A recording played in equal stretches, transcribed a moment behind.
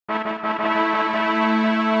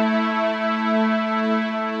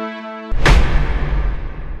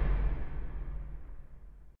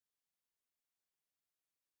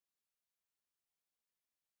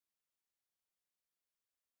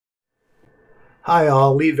Hi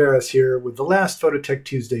all, Lee Varis here with the last Phototech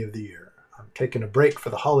Tuesday of the year. I'm taking a break for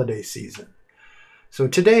the holiday season. So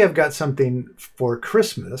today I've got something for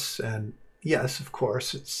Christmas, and yes, of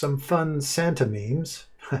course, it's some fun Santa memes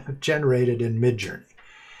generated in Midjourney.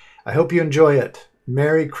 I hope you enjoy it.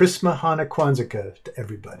 Merry Christmas, Hana Kwanzaa to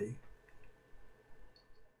everybody.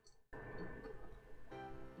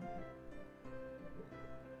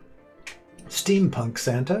 Steampunk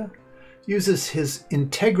Santa uses his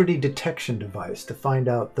integrity detection device to find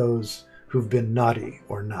out those who've been naughty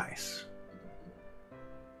or nice.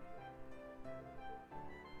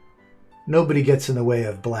 Nobody gets in the way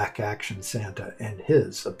of Black Action Santa and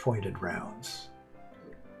his appointed rounds.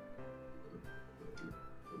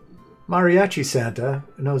 Mariachi Santa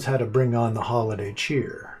knows how to bring on the holiday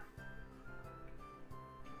cheer.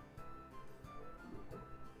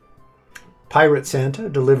 Pirate Santa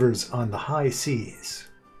delivers on the high seas.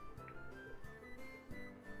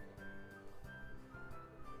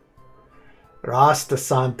 Rasta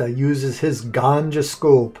Santa uses his ganja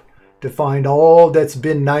scope to find all that's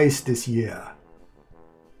been nice this year.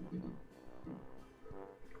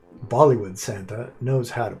 Bollywood Santa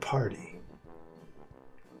knows how to party.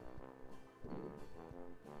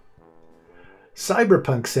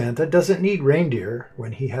 Cyberpunk Santa doesn't need reindeer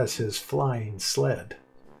when he has his flying sled.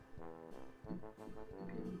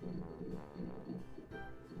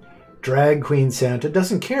 Drag Queen Santa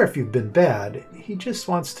doesn't care if you've been bad, he just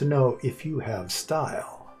wants to know if you have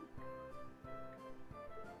style.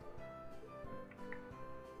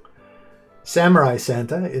 Samurai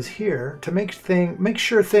Santa is here to make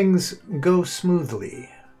sure things go smoothly.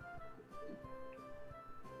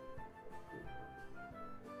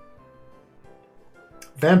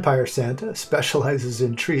 Vampire Santa specializes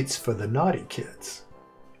in treats for the naughty kids.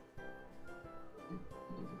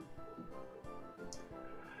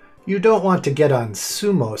 You don't want to get on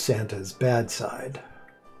Sumo Santa's bad side.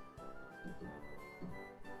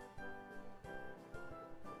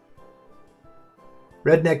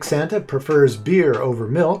 Redneck Santa prefers beer over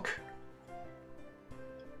milk.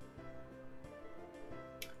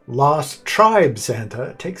 Lost Tribe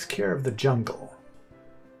Santa takes care of the jungle.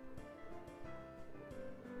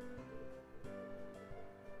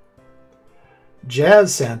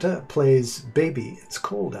 Jazz Santa plays Baby It's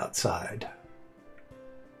Cold Outside.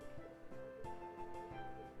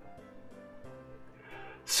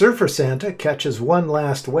 Surfer Santa catches one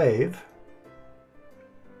last wave.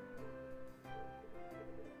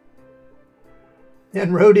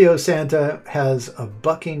 And Rodeo Santa has a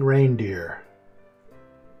bucking reindeer.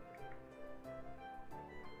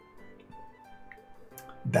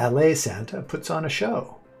 Ballet Santa puts on a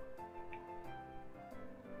show.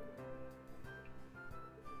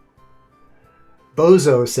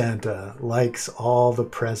 Bozo Santa likes all the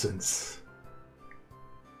presents.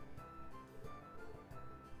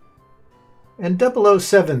 And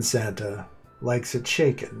 007 Santa likes it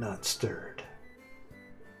shaken, not stirred.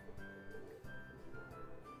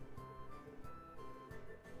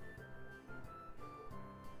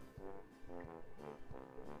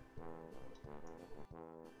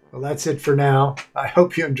 Well, that's it for now. I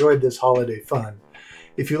hope you enjoyed this holiday fun.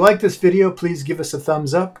 If you like this video, please give us a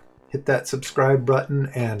thumbs up, hit that subscribe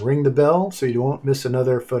button, and ring the bell so you won't miss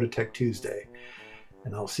another Phototech Tuesday.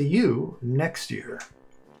 And I'll see you next year.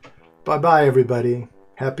 Bye-bye, everybody.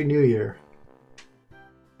 Happy New Year.